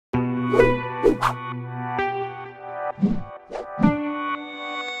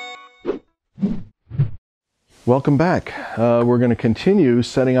Welcome back. We're going to continue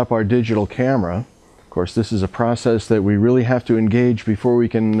setting up our digital camera. Of course, this is a process that we really have to engage before we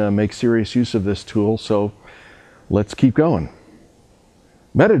can make serious use of this tool, so let's keep going.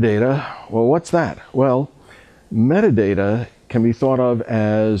 Metadata, well, what's that? Well, metadata can be thought of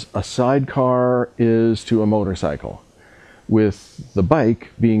as a sidecar is to a motorcycle, with the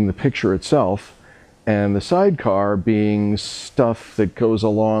bike being the picture itself and the sidecar being stuff that goes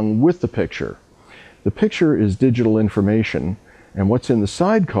along with the picture. The picture is digital information, and what's in the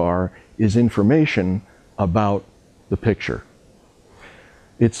sidecar is information about the picture.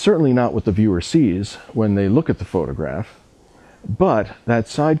 It's certainly not what the viewer sees when they look at the photograph, but that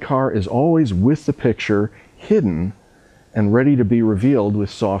sidecar is always with the picture, hidden and ready to be revealed with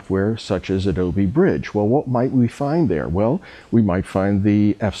software such as Adobe Bridge. Well, what might we find there? Well, we might find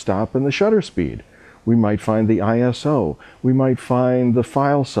the f-stop and the shutter speed. We might find the ISO. We might find the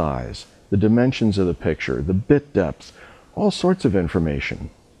file size, the dimensions of the picture, the bit depth, all sorts of information.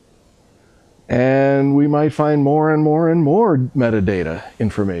 And we might find more and more and more metadata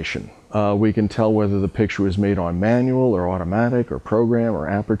information. We can tell whether the picture was made on manual or automatic or program or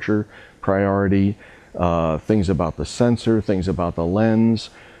aperture, priority, things about the sensor, things about the lens.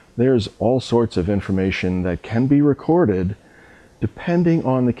 There's all sorts of information that can be recorded depending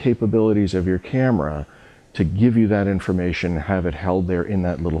on the capabilities of your camera to give you that information, have it held there in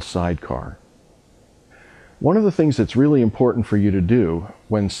that little sidecar. One of the things that's really important for you to do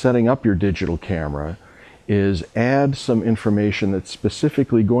when setting up your digital camera is add some information that's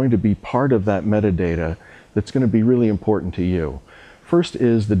specifically going to be part of that metadata that's going to be really important to you. First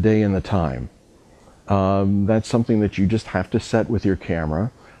is the day and the time. That's something that you just have to set with your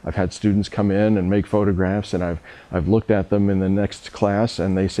camera. I've had students come in and make photographs, and I've looked at them in the next class,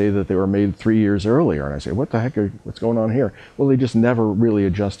 and they say that they were made 3 years earlier. And I say, what the heck, what's going on here? Well, they just never really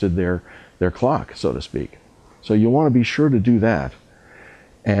adjusted their clock, so to speak. So you want to be sure to do that.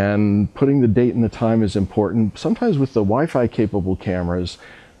 And putting the date and the time is important. Sometimes with the Wi-Fi capable cameras,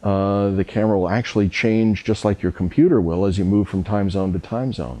 the camera will actually change just like your computer will as you move from time zone to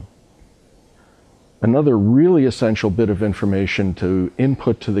time zone. Another really essential bit of information to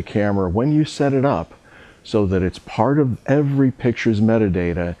input to the camera when you set it up so that it's part of every picture's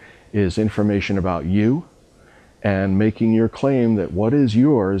metadata is information about you and making your claim that what is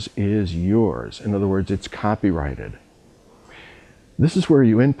yours is yours. In other words, it's copyrighted. This is where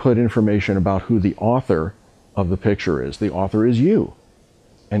you input information about who the author of the picture is. The author is you,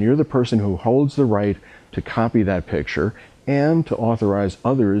 and you're the person who holds the right to copy that picture and to authorize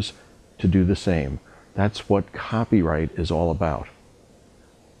others to do the same. That's what copyright is all about.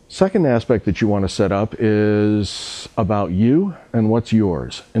 Second aspect that you want to set up is about you and what's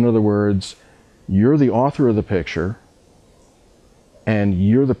yours. In other words, you're the author of the picture and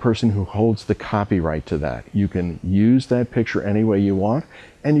you're the person who holds the copyright to that. You can use that picture any way you want,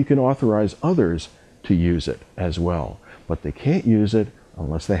 and you can authorize others to use it as well. But they can't use it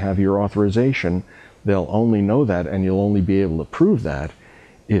unless they have your authorization. They'll only know that, and you'll only be able to prove that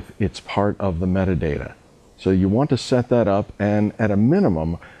if it's part of the metadata. So you want to set that up, and at a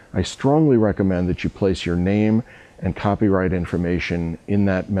minimum, I strongly recommend that you place your name and copyright information in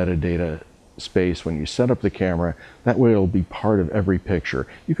that metadata space when you set up the camera. That way it'll be part of every picture.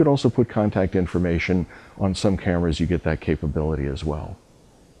 You could also put contact information. On some cameras you get that capability as well.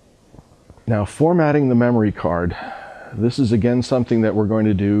 Now, formatting the memory card. This is again something that we're going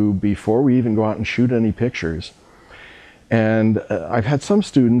to do before we even go out and shoot any pictures. And I've had some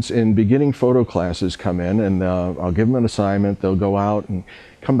students in beginning photo classes come in, and I'll give them an assignment. They'll go out and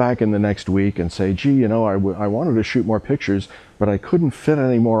come back in the next week and say, gee, you know, I wanted to shoot more pictures, but I couldn't fit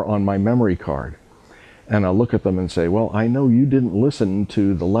any more on my memory card. And I'll look at them and say, well, I know you didn't listen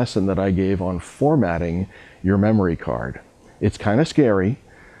to the lesson that I gave on formatting your memory card. It's kind of scary.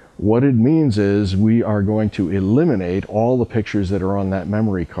 What it means is we are going to eliminate all the pictures that are on that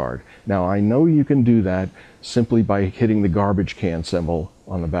memory card. Now, I know you can do that simply by hitting the garbage can symbol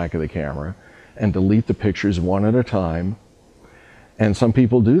on the back of the camera and delete the pictures one at a time. And some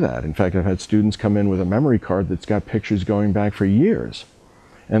people do that. In fact, I've had students come in with a memory card that's got pictures going back for years.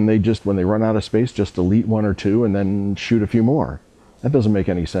 And they just, when they run out of space, just delete one or two and then shoot a few more. That doesn't make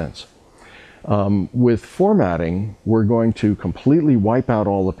any sense. With formatting, we're going to completely wipe out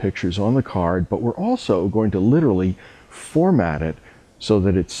all the pictures on the card, but we're also going to literally format it so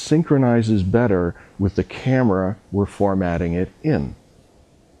that it synchronizes better with the camera we're formatting it in.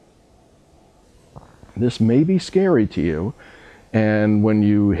 This may be scary to you, and when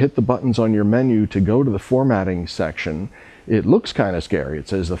you hit the buttons on your menu to go to the formatting section, It looks kind of scary. It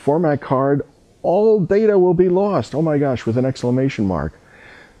says the format card, all data will be lost. Oh my gosh, with an exclamation mark.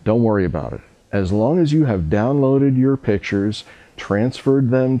 Don't worry about it. As long as you have downloaded your pictures, transferred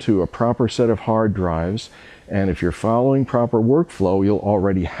them to a proper set of hard drives, and if you're following proper workflow, you'll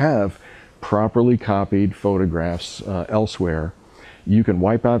already have properly copied photographs elsewhere. You can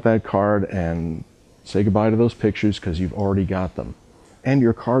wipe out that card and say goodbye to those pictures because you've already got them. And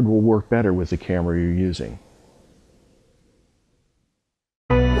your card will work better with the camera you're using.